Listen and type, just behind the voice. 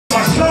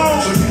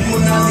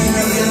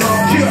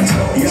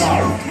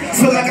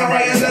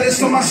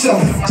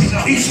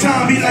myself. Each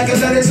time be like a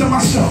letter to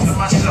myself.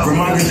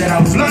 Reminded that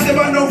I was blinded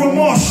by no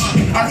remorse.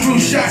 I threw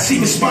shots, he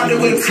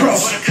responded with a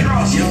cross.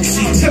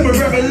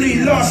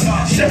 Temporarily lost.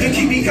 Shepherd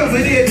keep me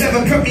covered in,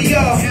 never cut me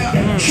off.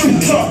 True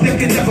talk that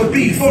can never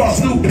be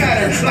false. New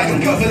pattern like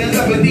I'm covered in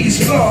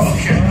Lebanese cloth.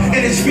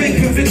 And it's been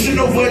conviction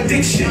over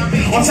addiction.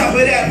 On top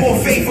of that, more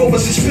faith over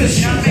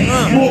suspicion.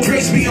 More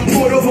grace being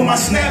poured over my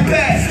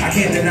snapback. I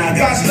can't deny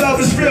God's love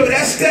is real,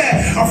 that's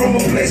that. I'm from a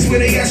place where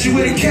they ask you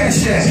where the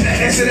cash at.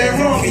 Answer that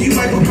wrong and you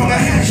might become a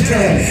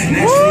hashtag.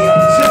 Naturally, I'm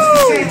just the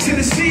same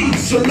Tennessee.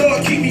 So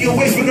Lord, keep me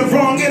away from the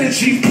wrong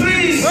energy,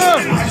 please.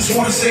 I just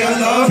want to say I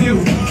love you.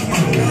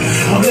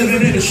 I'm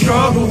living in the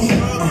struggle,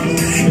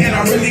 and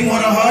I really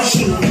want to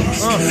hustle,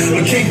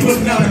 but can't put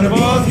nothing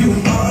above you.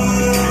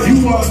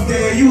 You up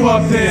there, you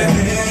up there.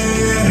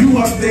 You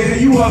up there,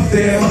 you up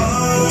there.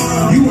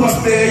 You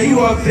up there, you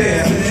up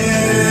there.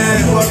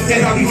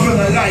 And I be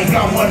feeling like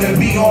I wanna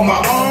be on my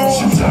own.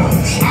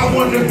 I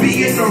wanna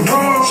be in the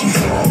wrong.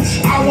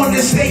 I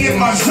wanna stay in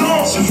my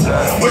zone.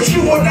 But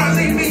you will not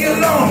leave me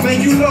alone.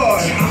 Thank you,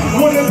 Lord.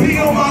 Wanna be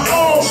on my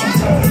own.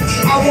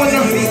 I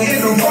wanna be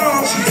in the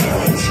wrong.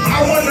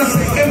 I wanna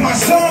stay in my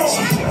zone.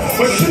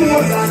 But you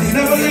will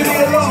never leave me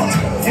alone.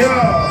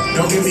 Yeah.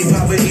 Don't give me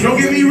poverty, don't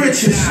give me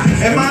riches.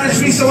 Admonish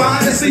me so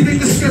I honestly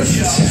read the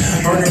scriptures.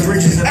 Burning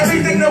bridges,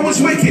 everything that was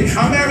wicked.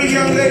 I married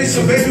young lady,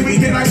 so baby we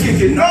cannot kick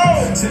it. No,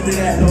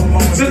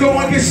 to go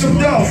and get some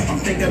dough.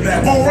 I'm thinking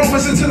back on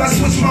Romans until I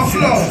switch my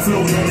flow.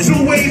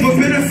 New wave of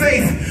bitter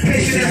faith.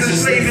 Patient as a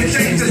slave and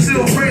chains that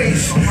still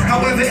praise.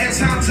 However, at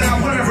times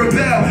I wanna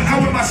rebel.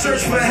 How in my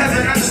search for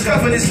heaven I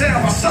discovered it's hell.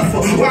 I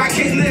suffer why I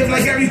can't live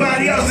like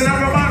everybody else, and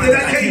I'm reminded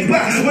I can't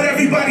buy what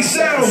everybody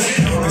sells.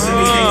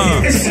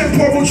 It's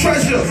temporal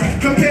treasure.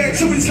 Compared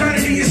to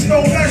eternity, it's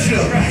no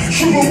measure.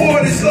 True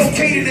reward is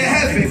located in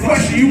heaven.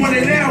 Question, you want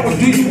it now or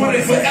do you want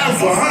it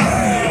forever,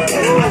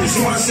 huh? I just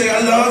want to say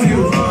I love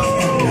you.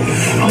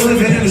 I'm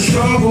living in the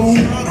struggle,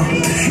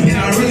 and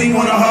I really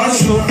want to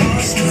hustle,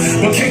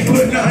 but can't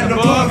put nothing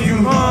above you.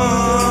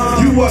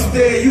 You up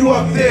there, you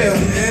up there.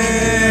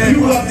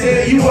 You up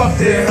there, you up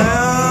there.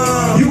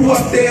 You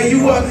up there,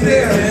 you up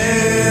there.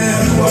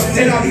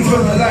 And I be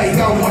feeling like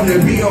I wanna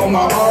be on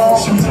my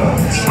own.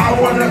 I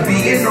wanna be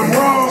in the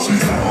wrong.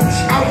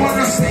 I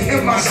wanna stay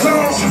in my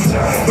zone.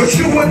 But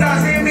you will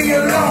not leave me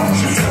alone.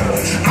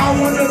 I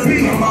wanna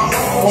be on my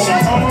own.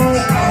 I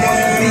wanna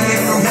be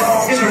in the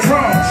wrong. In the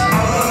wrong.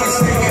 I wanna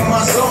stay in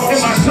my zone. In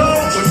my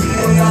zone. But you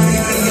will not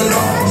leave me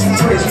alone.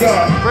 Praise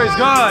God. Praise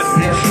God.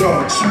 Yes,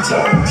 Lord.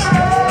 Sometimes.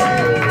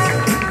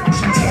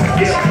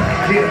 Yeah.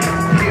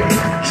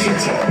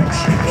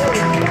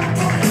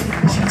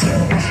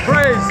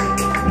 Praise.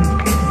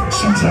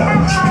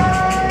 Sometimes.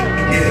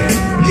 Yeah.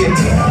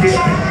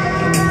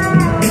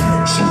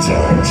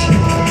 Sometimes.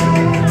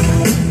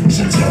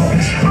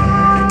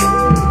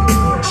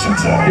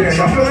 Yeah,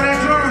 y'all feeling that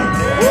drum?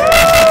 Woo!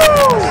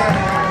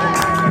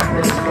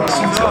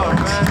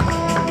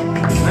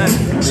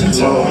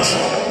 Sometimes.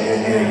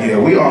 Yeah.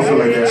 We all feel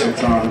like that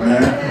sometimes,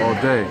 man. All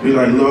day. We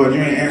like, Lord,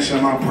 you ain't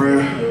answering my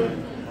prayer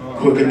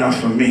quick enough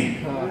for me.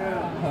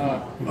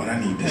 Lord, I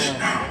need this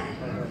now.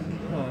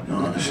 You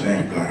don't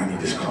understand, God, I need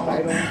this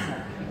call now.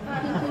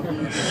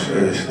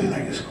 Seriously,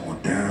 like it's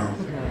going down.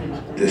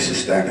 This is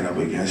stacking up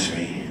against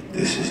me.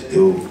 This is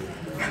due.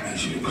 I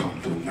need you to come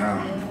through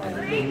now.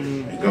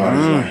 And God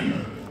is like,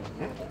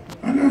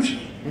 I got you.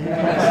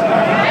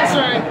 That's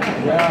right.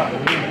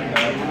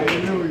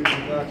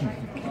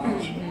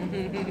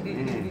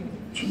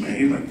 What you mean?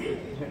 He's like,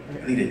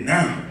 I need it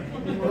now.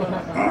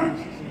 Alright.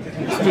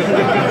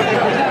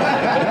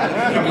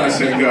 I'm not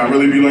saying God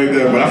really be like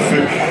that, but I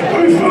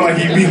feel like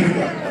he be like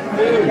that.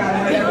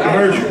 I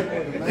heard you.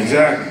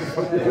 Exactly.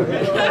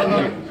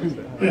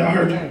 Yeah, I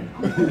heard you.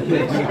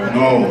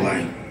 No,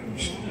 like,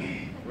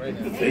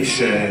 they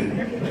said,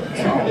 if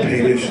I don't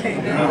pay this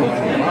now,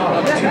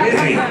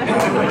 today,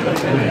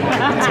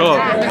 Talk.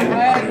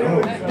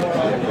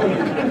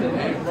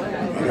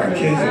 I got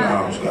kids in the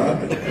house, God.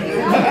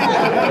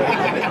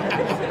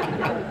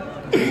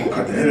 They gonna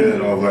cut the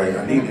internet off, like, I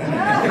need that.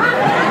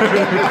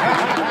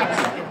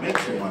 Make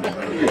some money,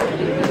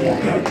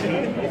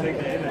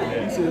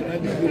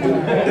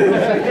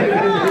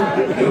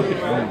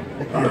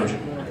 I heard you.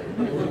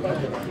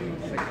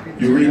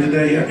 You read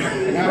today yet?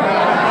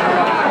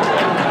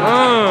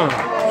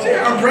 See, I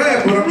read,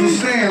 but I'm just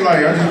saying,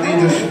 like, I just need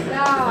this.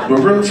 But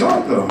real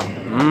talk, though.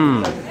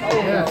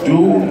 Do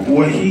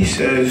what he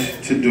says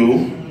to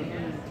do,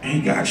 and he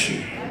got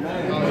you.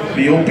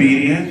 Be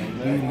obedient.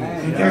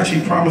 He got you.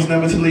 He promised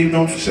never to leave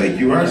nor forsake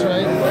you, right?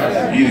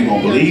 You either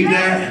gonna believe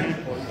that,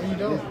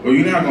 or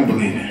you're not gonna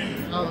believe it.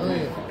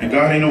 And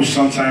God ain't no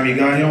sometime. He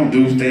don't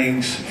do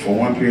things for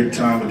one period of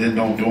time, but then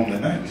don't do them the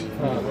next.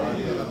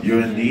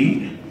 You're in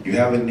need. You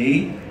have a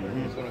need.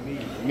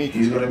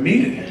 He's gonna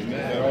meet it.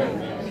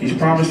 He's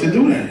promised to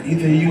do that.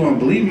 Either you're gonna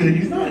believe it or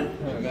you're not.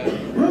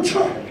 Real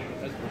talk.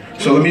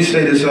 So let me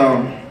say this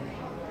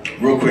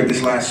real quick.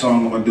 This last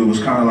song I'm gonna do is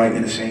kind of like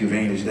in the same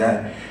vein as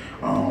that.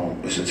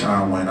 It's a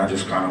time when I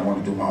just kind of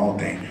want to do my own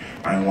thing.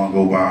 I didn't want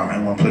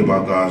to play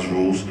by God's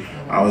rules.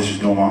 I was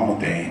just doing my own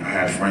thing. I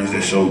had friends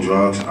that sold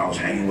drugs, and I was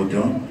hanging with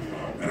them,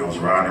 and I was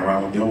riding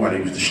around with them while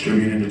they was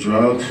distributing the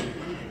drugs,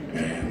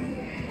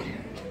 and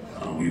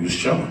we was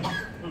chilling.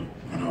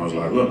 And I was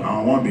like, look, I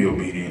don't want to be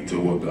obedient to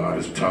what God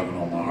is tugging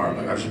on my heart.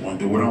 Like, I just want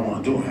to do what I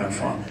want to do and have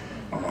fun.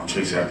 I'm going to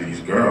chase after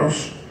these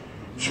girls.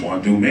 Just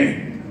want to do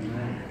me.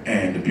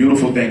 And the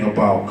beautiful thing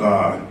about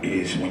God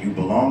is when you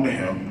belong to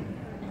Him,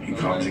 He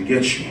comes to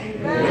get you.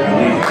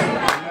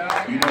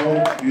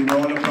 You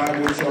know in the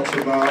Bible it talks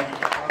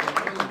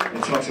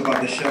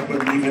about the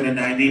shepherd leaving the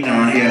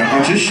 99. He had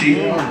 100 sheep.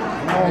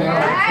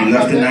 He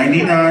left the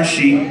 99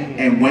 sheep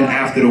and went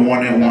after the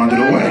one that wandered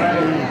away.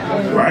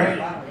 Right?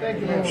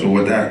 So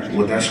what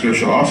that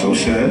scripture also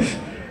says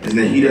is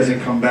that He doesn't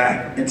come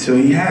back until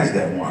He has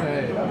that one.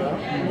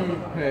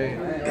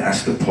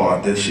 That's the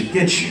part that should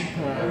get you.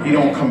 He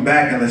don't come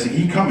back unless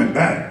He coming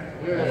back.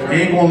 He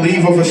ain't gonna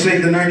leave or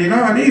forsake the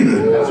 99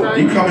 either.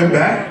 He coming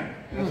back.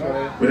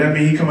 But that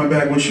means He coming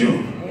back with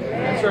you.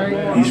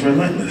 He's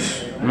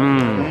relentless.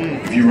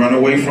 If you run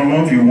away from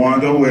Him, if you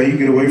wander away, you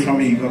get away from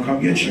Him, He's gonna come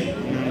get you.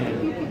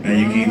 And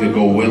you can either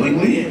go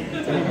willingly, or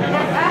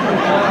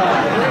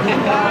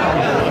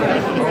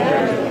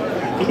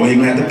He's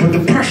gonna have to put the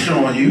pressure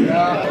on you.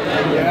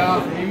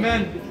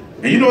 Amen.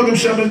 And you know what them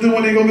shepherds do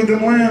when they go get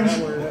them lambs?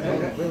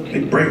 They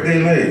break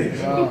their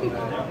legs.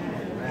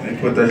 They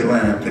put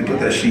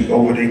that sheep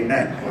over their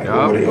neck, like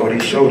over their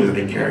shoulders, and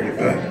they carry it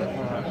back.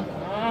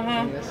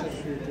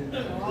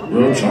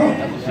 Real talk.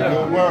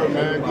 Good word,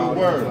 man. Good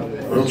word.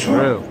 Real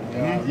talk.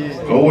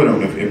 Go with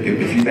Him. If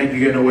you think you're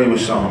getting away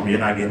with something, you're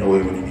not getting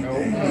away with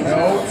anything.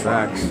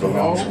 Facts. You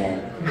belong to Him.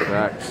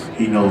 Facts.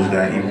 He knows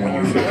that even when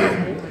you forget.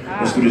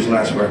 Let's do this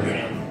last record.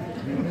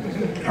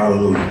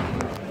 Hallelujah.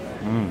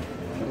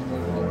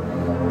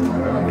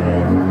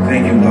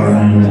 Thank you, Lord.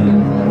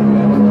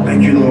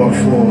 Thank you, Lord,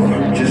 for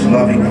just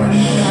loving us,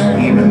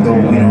 even though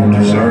we don't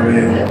deserve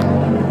it. I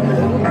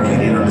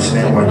can't even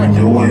understand why you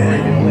do it.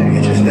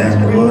 You're just that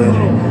good.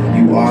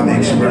 You are the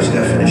express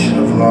definition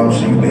of love,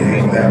 so you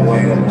behave that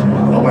way.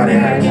 Nobody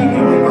had to keep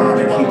you in line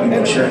and keep you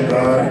in check,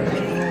 God.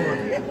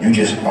 You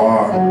just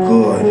are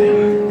good.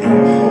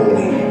 You're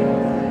holy.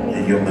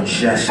 And you're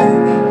majestic.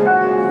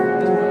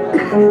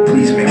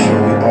 Please make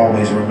sure we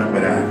always remember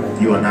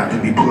that. You are not to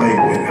be played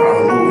with.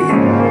 Hallelujah.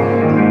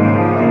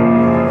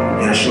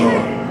 Yes,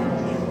 Lord.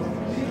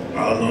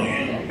 Hallelujah.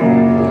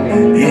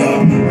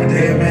 Yeah, I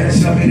dare man to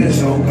tell me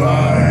this, oh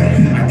God. I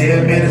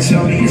dare man to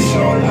tell me it's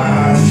all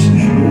lies.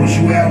 Who was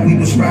you at? We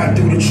was riding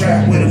through the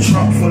track with a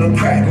trunk full of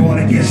crack going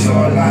against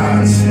all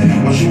lies.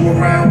 Was you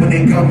around when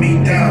they cut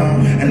me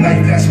down and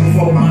life passed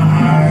before my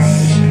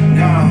eyes?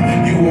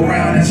 Nah, you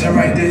around as I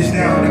write this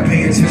down. I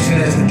pay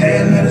attention as the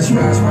dead letters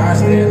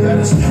rise, dead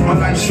letters. My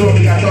life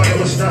story, I thought it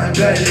was nothing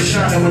better than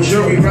shining with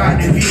jury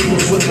riding in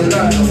vehicles with the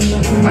love.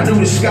 I knew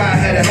the sky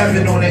had a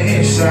heaven on the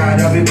inside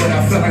of it, but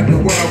I felt like the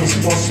world was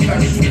more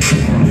special.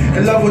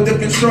 In love with the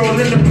control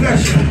and the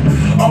pleasure.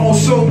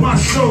 Almost sold my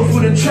soul for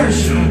the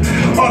treasure.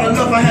 All the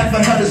love I had for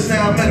her is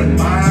now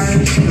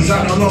minimized, cause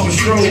I no longer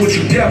stroll with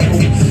the devil.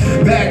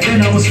 Back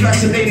then I was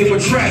fascinated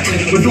with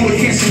trapping, but knew it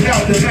canceled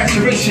out the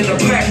maturation of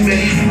black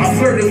men. I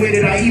flirted with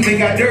it, I even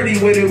got dirty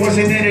with it.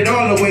 Wasn't in it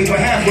all the way, but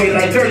halfway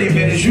like 30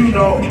 minutes, you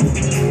know.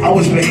 I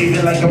was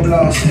behaving like I'm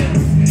lost.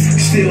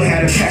 Still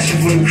had a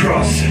passion for the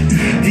cross.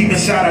 Deep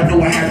inside I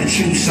knew I had to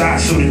choose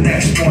sides. So the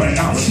next morning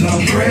I was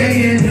up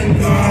praying to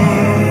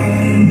God.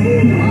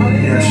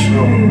 Yes,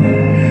 Lord.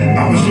 I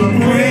was up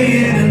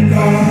praying to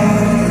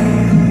God.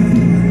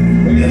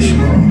 Yes,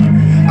 Lord.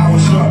 I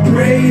was up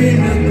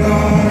praying to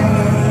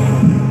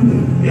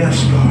God.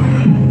 Yes,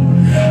 Lord.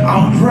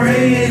 I'm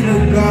praying to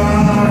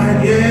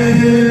God, yeah.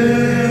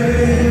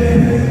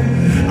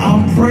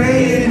 I'm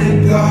praying to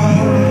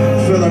God.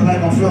 Feeling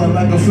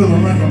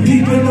like I'm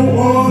deep in the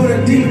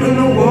water, deep in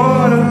the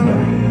water.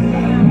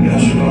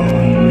 Yes, Lord.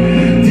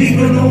 Deep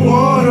in the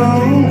water,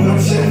 I'm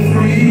set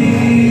free.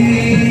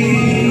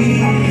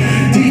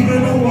 Deep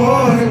in the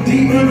water,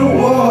 deep in the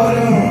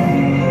water.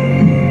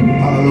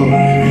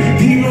 Hallelujah.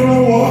 Deep in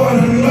the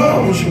water,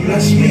 Lord, would you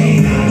bless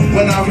me?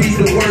 When I read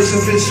the words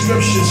of His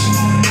scriptures,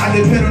 I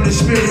depend on the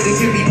Spirit to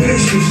give me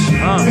pictures.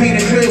 Paint a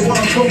clear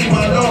one for me,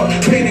 my Lord.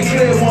 Paint a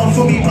clear one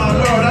for me, my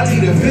Lord. I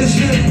need a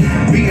vision.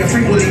 Being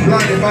frequently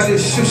blinded by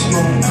this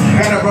system.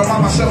 Gotta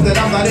remind myself that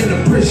I'm not in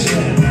the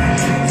prison.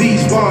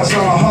 These bars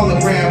are a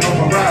hologram of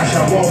mirage. I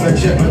won't let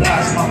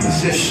jeopardize my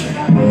position.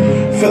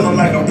 Feeling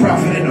like a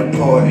prophet and a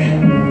poet.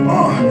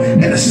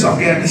 And a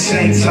sucker at the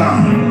same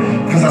time.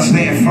 Cause I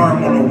stand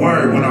firm on the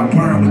word when I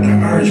burn with the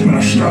urge, but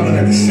I struggle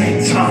at the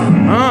same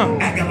time.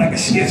 Acting like a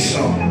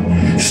schizo.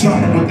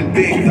 Starting with the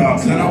big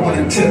dogs, and I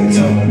wanna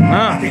tiptoe.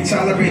 I can't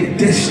tolerate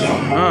this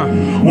though.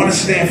 Wanna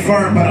stand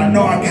firm, but I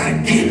know I gotta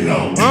get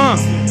low.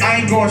 I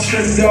ain't going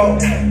straight though.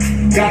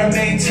 Gotta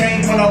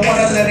maintain when I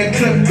wanna let it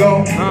clip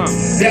go.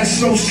 That's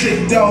so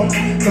sick though,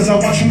 cause I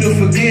want you to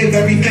forgive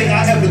everything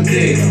I ever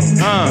did.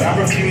 But I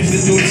refuse to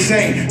do the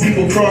same.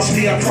 People cross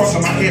me, I cross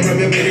them, I can't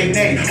remember their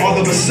name. All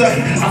of a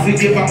sudden, I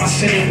forgive all my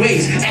sinning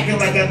ways, acting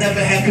like I never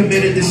had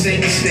committed the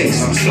same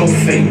mistakes. I'm so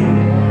fake.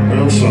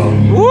 Real talk.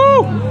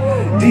 Woo!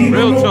 Deep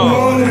in the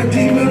water,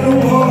 deep in the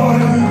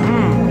water.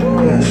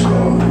 Yes,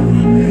 Lord.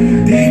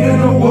 Deep in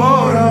the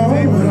water,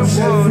 when I'm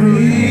set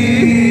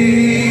free.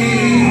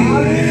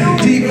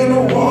 Deep in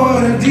the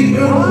water, deep in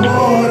the water.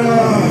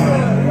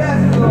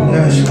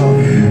 Yes, Lord.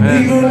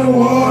 Deep in the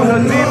water,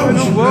 Lord,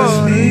 you bless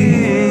me.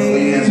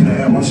 Yes,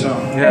 man, what's up?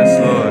 Yes,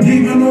 Lord.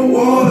 Deep in the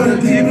water,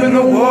 deep in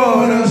the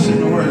water. Sing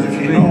the words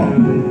if you know.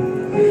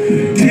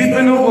 Deep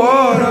in the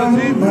water,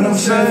 when I'm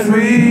set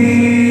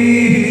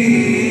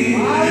free.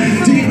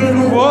 Deep in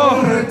the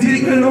water,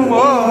 deep in the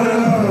water.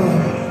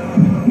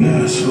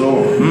 Yes,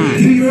 Lord.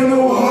 Deep in the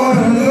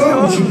water,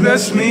 Lord, you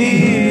bless me.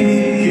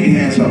 Keep your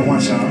hands up one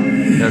time.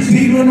 Yes.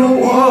 Deep in the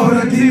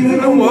water, deep in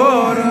the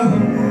water.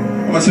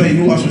 I'm gonna tell you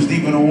who else was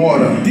deep in the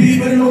water.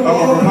 Deep in the water. I'm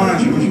gonna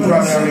remind you, because you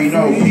probably already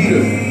know.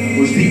 Peter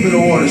was deep in the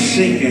water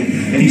sinking,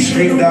 and he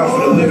screamed out for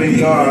the living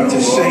God to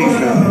save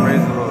him.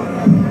 Praise the Lord.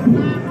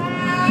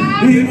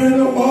 Deep in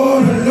the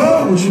water,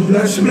 Lord, would you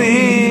bless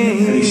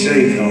me? And he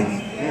saved him.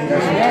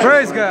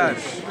 Praise God.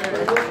 Praise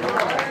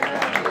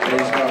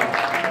God.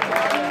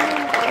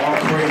 All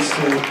praise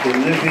to the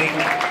living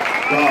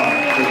God,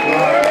 the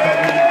God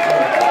covenant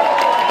God.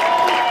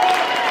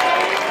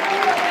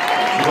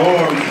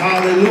 Glory,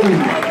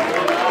 hallelujah.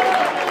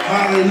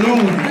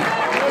 Hallelujah.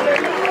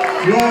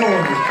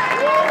 Glory.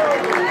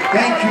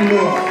 Thank you,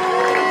 Lord.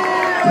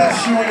 Bless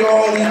you in your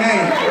holy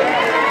name.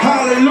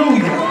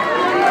 Hallelujah.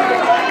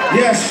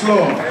 Yes,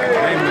 Lord.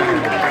 Amen.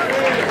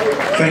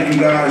 Thank you,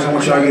 guys. I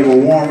want y'all to give a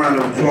warm round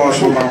of applause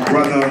for my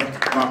brother,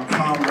 my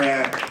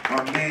comrade,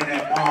 my man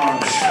at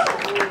arms,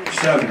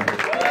 Shelly.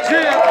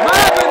 Yeah,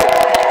 Marvin.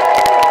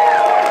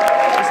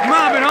 It's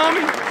Marvin,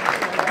 homie.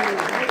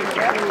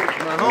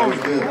 My homie.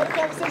 Good. My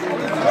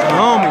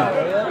homie.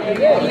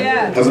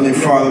 Heavenly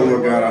Father,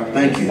 Lord God, I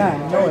thank you.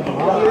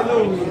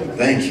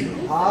 Thank you.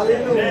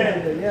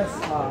 Hallelujah. Yes,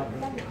 Father.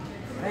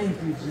 Thank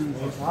you,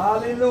 Jesus.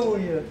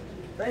 Hallelujah.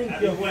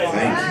 Thank you, Father.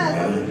 Thank you,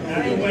 man.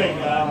 Thank you,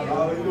 Father.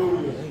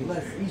 Hallelujah.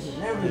 Bless each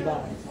and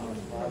everybody,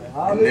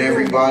 Father. And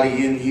everybody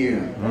in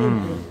here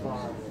Thank you,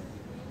 Father.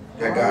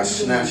 that got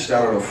snatched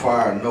out of the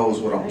fire knows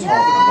what I'm talking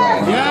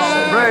about.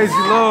 Praise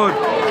the Lord.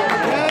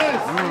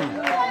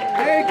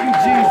 Thank you,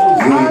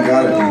 Jesus. You ain't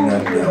got to do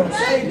nothing else.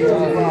 Thank you.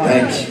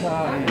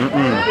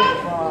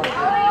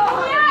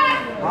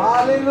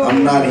 Hallelujah.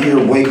 I'm not here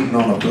waiting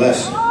on a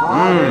blessing.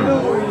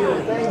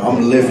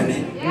 I'm living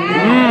it.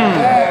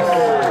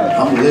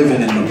 I'm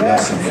living in the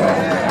blessing, Father.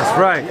 That's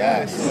right.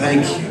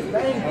 Thank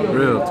you.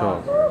 Real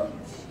talk.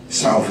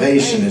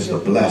 Salvation is the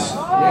blessing.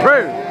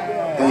 Praise.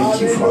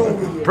 Thank you, Father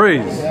God.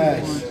 Praise.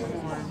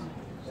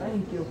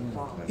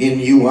 In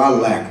you I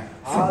lack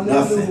for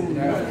nothing.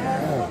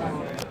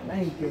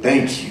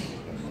 Thank you.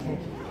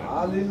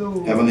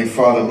 Hallelujah. Heavenly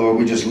Father, Lord,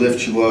 we just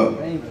lift you up.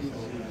 Thank you.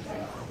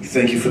 We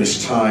thank you for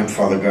this time,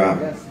 Father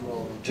God,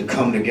 to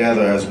come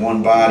together as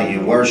one body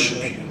and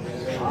worship you.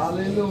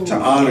 Hallelujah. To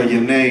honor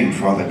your name,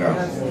 Father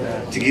God.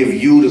 To give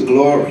you the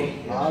glory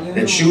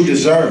that you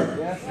deserve.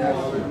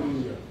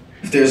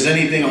 If there's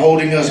anything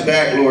holding us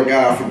back, Lord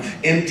God, from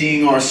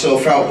emptying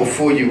ourselves out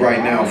before you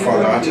right now,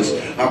 Father, I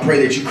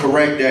pray that you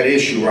correct that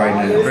issue right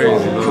now.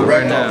 Father.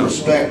 Correct our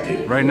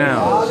perspective. Right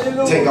now.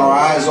 Take our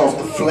eyes off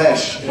the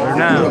flesh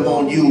and put them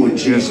on you in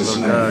Jesus'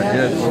 name.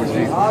 Yes, Lord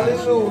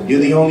Jesus.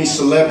 You're the only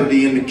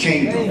celebrity in the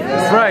kingdom.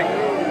 That's right.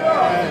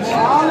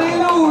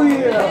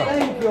 Hallelujah.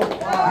 Thank you,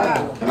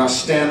 Father. And I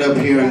stand up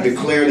here and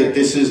declare that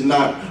this is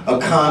not a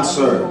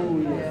concert.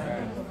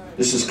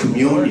 This is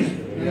communion.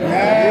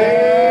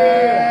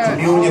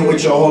 Communion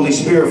with your Holy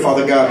Spirit,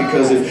 Father God,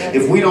 because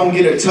if we don't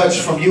get a touch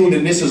from you,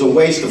 then this is a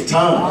waste of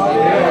time.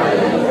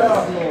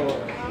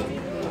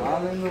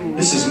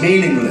 This is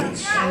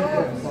meaningless.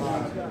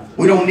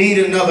 We don't need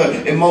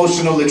another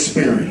emotional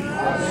experience.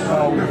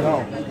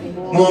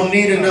 We don't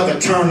need another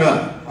turn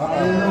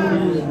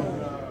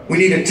up. We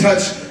need a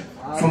touch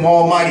from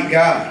Almighty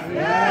God.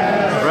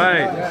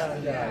 Right.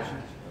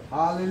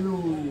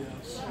 Hallelujah.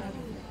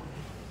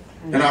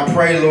 And I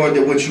pray, Lord,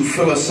 that what you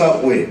fill us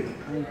up with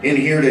in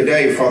here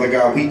today, Father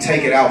God, we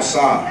take it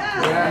outside.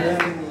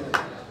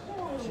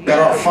 That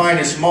our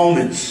finest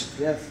moments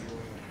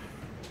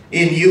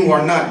in you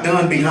are not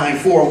done behind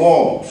four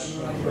walls.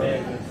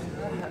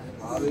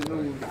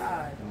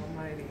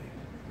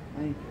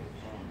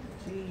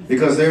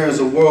 Because there is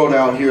a world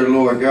out here,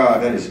 Lord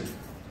God, that is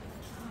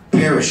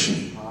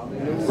perishing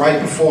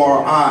right before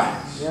our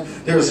eyes.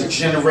 There is a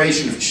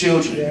generation of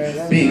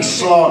children being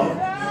slaughtered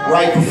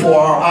right before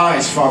our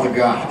eyes, Father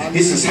God.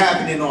 This is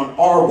happening on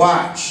our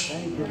watch.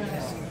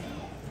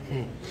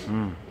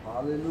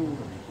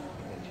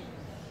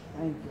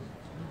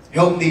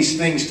 Help these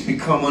things to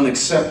become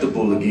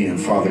unacceptable again,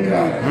 Father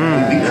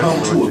God. We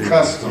become too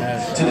accustomed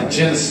to the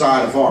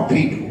genocide of our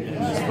people.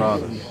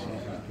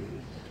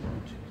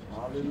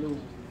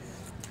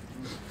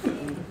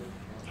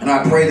 And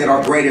I pray that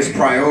our greatest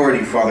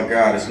priority, Father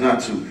God, is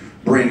not to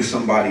bring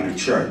somebody to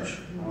church,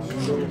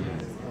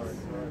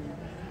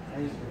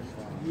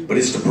 but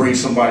it's to bring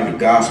somebody to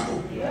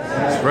gospel.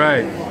 That's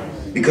right.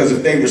 Because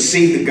if they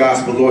receive the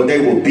gospel, Lord, they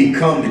will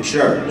become the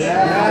church.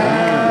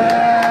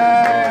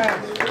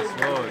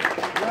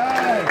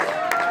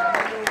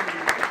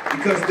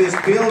 Because this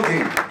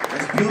building,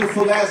 as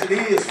beautiful as it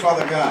is,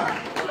 Father God,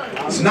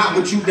 it's not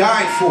what you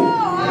died for.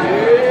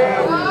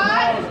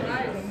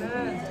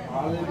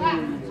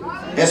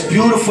 As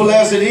beautiful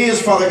as it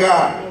is, Father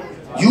God,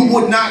 you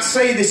would not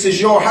say this is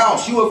your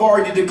house. You have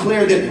already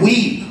declared that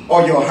we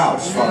are your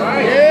house, Father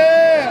God.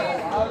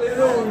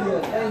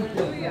 Hallelujah. Thank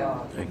you,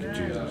 God. Thank you,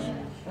 Jesus.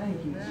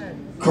 Thank you, Jesus.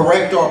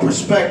 Correct our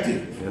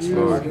perspective. Yes,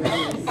 Lord.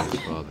 Yes,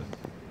 Father.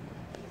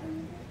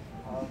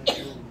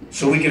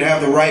 So we can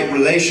have the right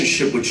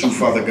relationship with you,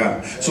 Father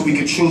God. So we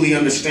can truly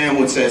understand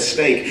what's at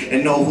stake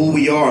and know who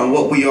we are and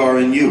what we are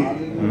in you.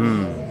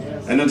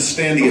 And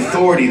understand the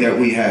authority that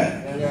we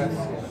have.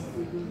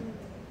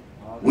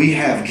 We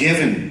have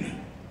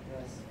given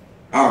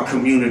our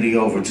community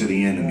over to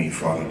the enemy,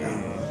 Father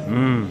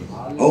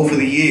God. Over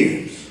the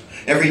years.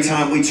 Every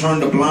time we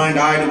turned a blind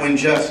eye to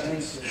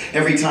injustice.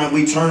 Every time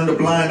we turned a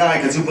blind eye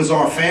because it was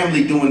our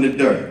family doing the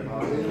dirt.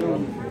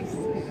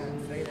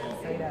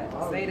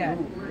 Say that.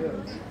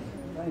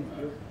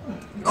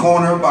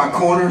 Corner by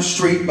corner,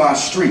 street by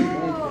street.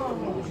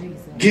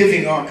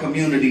 Giving our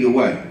community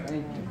away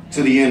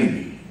to the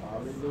enemy.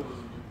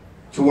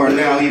 To where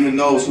now even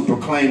those who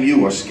proclaim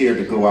you are scared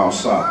to go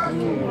outside.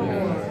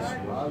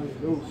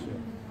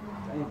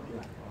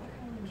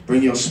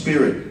 Bring your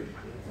spirit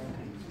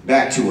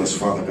back to us,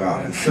 Father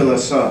God, and fill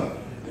us up.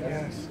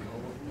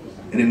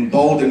 And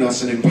embolden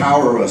us and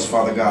empower us,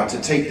 Father God, to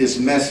take this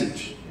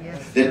message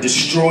that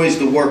destroys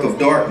the work of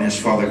darkness,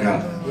 Father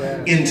God,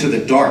 into the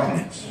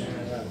darkness.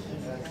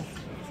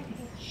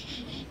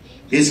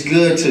 It's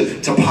good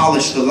to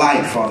polish the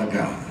light, Father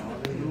God.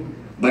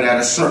 But at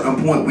a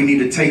certain point, we need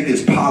to take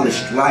this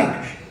polished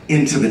light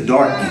into the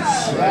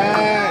darkness.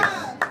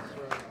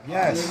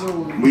 Yes.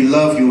 We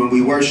love you and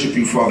we worship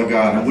you, Father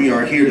God, and we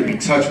are here to be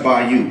touched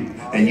by you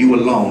and you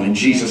alone. In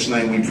Jesus'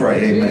 name we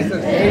pray. Amen.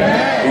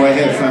 Go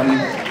ahead, family.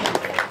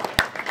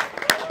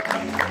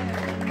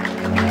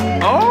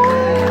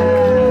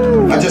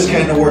 Oh! I just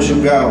came to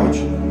worship God with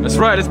you. That's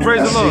right. Let's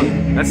praise the Lord.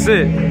 That's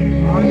it.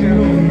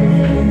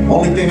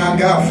 Only thing I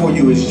got for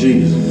you is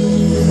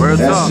Jesus. Where's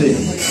That's up? it.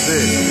 That's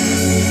it.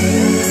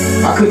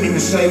 I couldn't even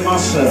save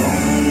myself.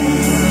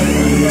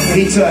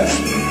 He touched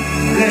me.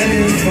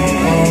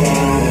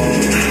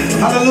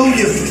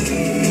 Hallelujah.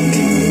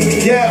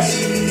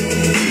 Yes.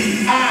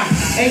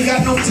 I ain't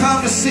got no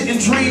time to sit and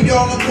dream,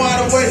 y'all. I'm wide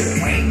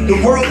awake. The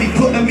world be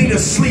putting me to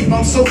sleep.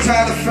 I'm so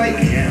tired of fake.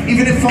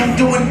 Even if I'm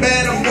doing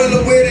bad, I'm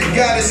well aware that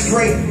God is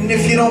great. And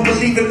if you don't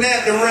believe in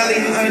that, then really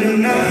I do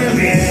not.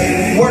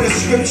 Word of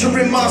scripture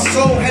in my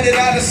soul, headed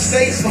out of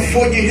states.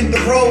 Before you hit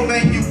the road,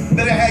 man, you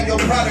better have your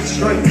product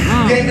straight.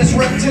 Game is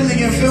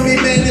reptilian, feel me,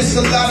 man? It's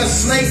a lot of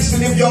snakes.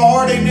 And if your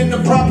heart ain't in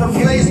the proper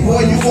place,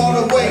 boy, you ought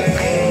to wait.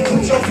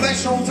 Put your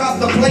flesh on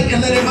top the plate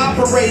and let him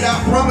operate. I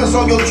promise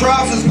all your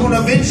trials is gonna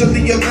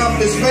eventually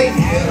accomplish fate.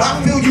 I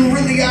feel you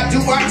really, I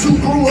do. I too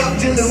grew up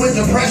dealing with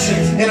depression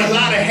and a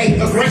lot of hate,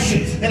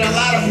 aggression, and a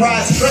lot of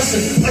pride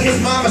stressing. Like it's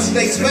my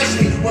mistake,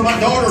 especially when my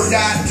daughter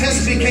died.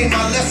 Test became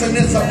my lesson,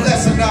 it's a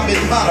blessing, I've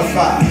been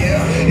modified.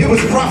 It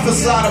was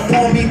prophesied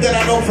upon me that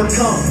I'd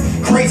overcome.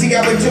 Crazy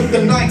how it took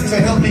the night to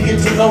help me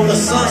get to know the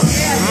sun.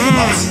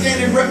 I'm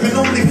standing repping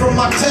only from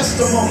my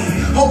testimony,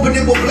 hoping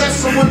it will bless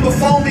someone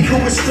before me who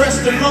is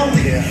stressed and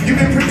lonely. You've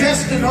been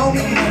predestined,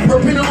 homie.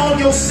 Repent of all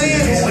your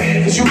sins,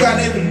 cause you got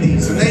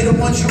enemies, and they the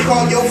ones you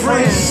call your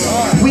friends.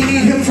 We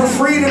need him for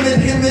freedom and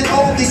him and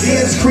all the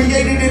ends.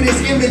 Created in his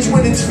image,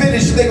 when it's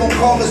finished, they gon'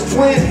 call us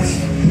twins.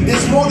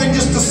 It's more than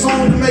just a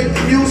song to make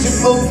the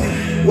music move.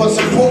 What's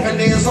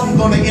important is I'm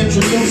gonna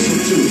introduce you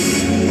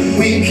to.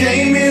 We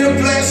came here to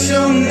bless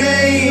your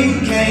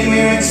name. Came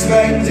here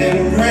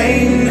expecting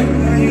rain.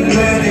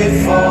 Let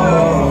it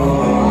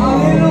fall.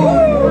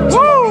 Turn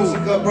the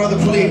music up, brother,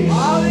 please.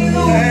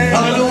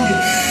 Hallelujah.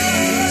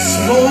 It's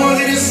more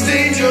than a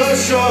stage or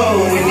show.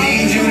 We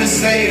need you to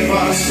save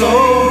our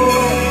soul.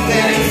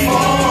 Let it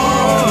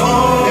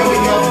fall. There we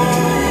go.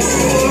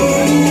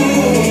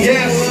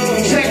 Yes,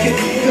 check it,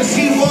 cause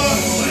he was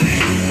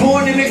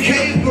born in a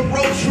cave, but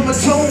rose from a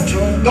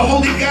tomb. The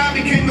holy God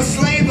became a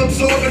slave,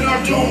 absorbing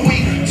our doom.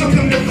 We took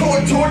him to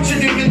court,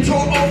 tortured him, and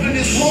tore open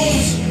his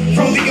wounds.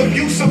 From the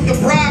abuse of the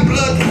bride,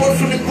 blood poured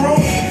from the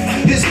groom.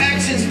 His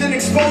actions then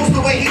exposed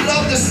the way he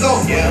loved us,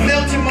 though.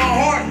 Melted my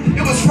heart,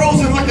 it was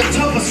frozen like a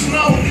tub of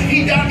snow.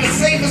 He died to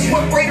save us,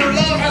 what greater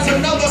love has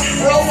another?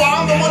 Bro,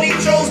 I'm the one he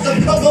chose to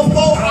cover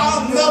for.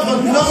 I'll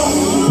never know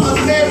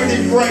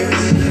unmerited grace.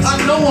 I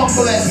know I'm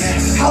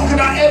blessed. How could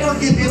I ever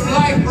give his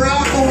life, bro?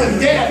 I go in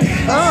debt.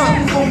 A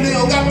sinful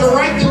male got the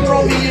right to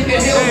throw me into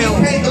hell.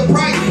 He paid the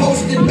price,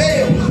 posted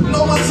bail.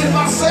 No one's in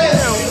my cell.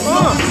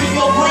 No one's in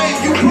your grave.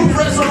 You prove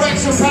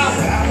resurrection power.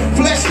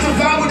 Flesh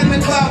devoured in the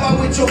cloud by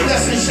which your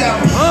blessing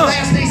shower.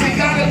 Last days ain't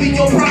gotta be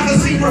your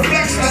prophecy reflect.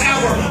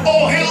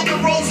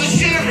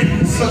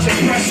 such a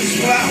precious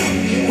flower.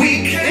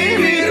 We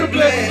came here to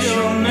bless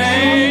your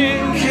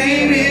name.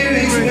 Came here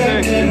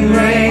expecting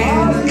rain.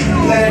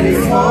 Let it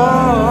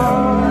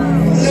fall.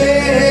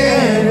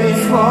 Let it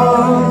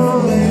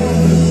fall.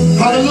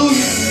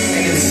 Hallelujah.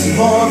 And it's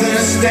more than a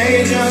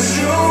stage, just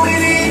you. We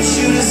need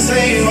you to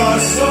save our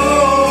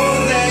soul.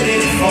 Let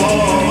it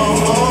fall.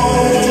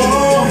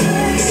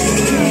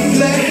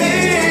 Let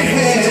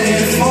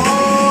it fall.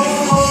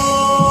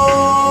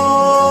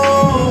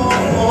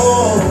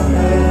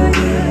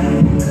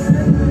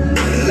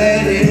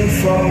 Let it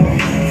fall.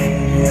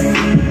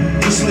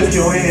 Just lift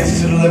your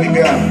hands to the living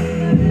God.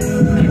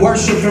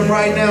 Worship him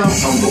right now.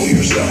 Humble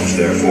yourselves,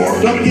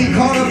 therefore. Don't get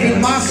caught up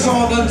in my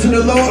song unto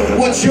the Lord.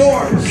 What's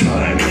yours?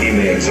 Time he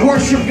may exalt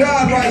Worship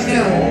God right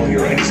now. all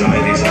your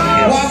anxieties on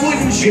him. Why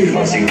wouldn't you?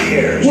 Because he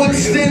cares. What's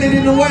standing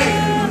in the way?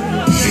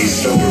 Be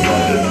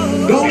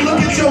sober-minded. Don't look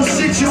at your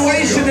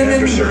situation and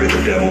then Adversary,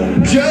 the devil.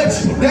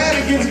 judge that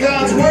against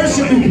God's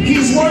worship.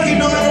 He's worthy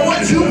no matter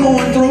what you're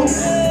going through.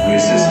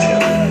 Resist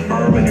him.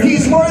 Firm in your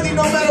He's worthy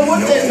no matter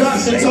what that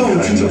doctor told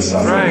kinds you. of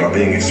suffering are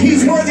being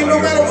He's experienced worthy by no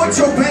your matter what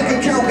your bank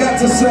account got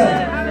to say.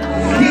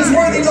 He's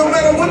worthy no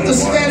matter what the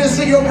status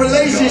of your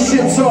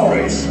relationships are.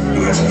 grace,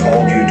 who has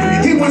called you to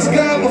his He was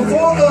God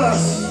before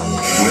us.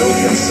 will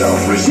himself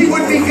He restore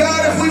would be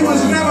God if we was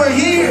never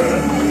here.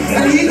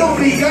 And he gonna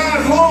be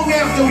God long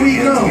after we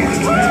go.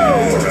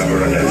 forever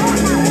and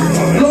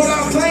ever. Lord,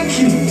 I thank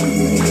you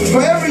for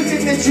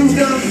everything that you've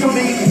done for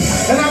me.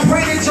 And I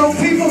pray that your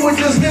people would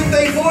just lift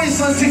their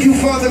voice unto you,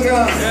 Father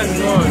God. Yes,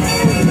 Lord.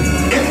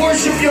 And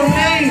worship your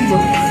name.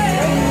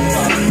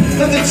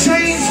 Let the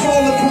chains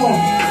fall upon.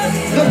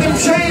 Let them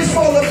chains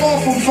fall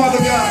upon them,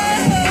 Father God.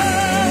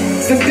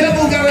 The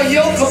devil got a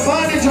yoke of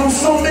bondage on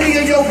so many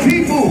of your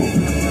people.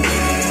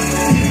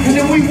 And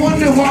then we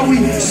wonder why we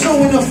so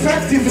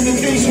ineffective in the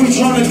things we're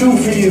trying to do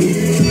for you.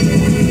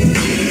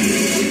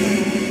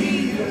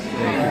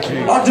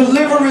 Our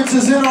deliverance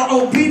is in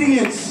our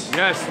obedience.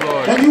 Yes,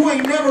 Lord. And you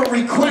ain't never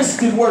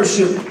requested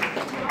worship.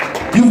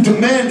 You've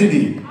demanded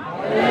it.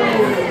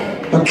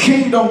 A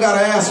king don't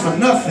gotta ask for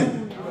nothing.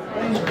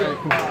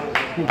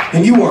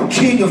 And you are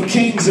King of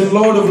kings and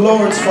Lord of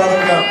lords, Father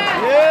God.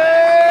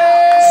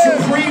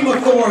 Supreme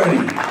authority.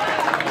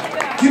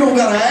 You don't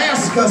gotta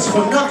ask us for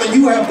nothing.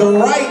 You have the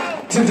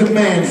right to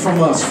demand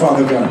from us,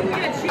 Father God.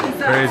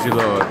 Praise you,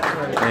 Lord.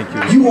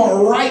 Thank you. You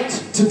are right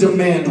to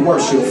demand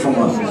worship from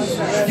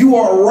us. You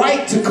are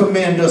right to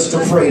command us to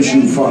praise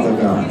you, Father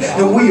God.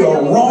 And we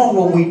are wrong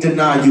when we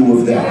deny you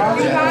of that.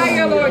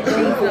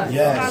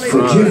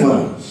 Forgive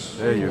us.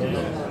 There you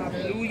go.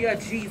 Hallelujah,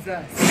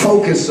 Jesus.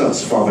 Focus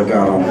us, Father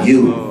God, on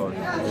you. Lord.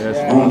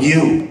 Yes, Lord. On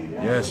you.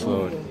 Yes,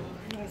 Lord.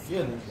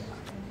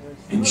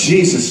 In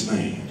Jesus'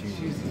 name.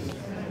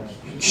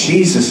 In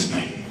Jesus'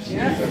 name.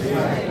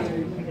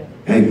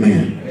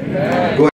 Amen. Go ahead.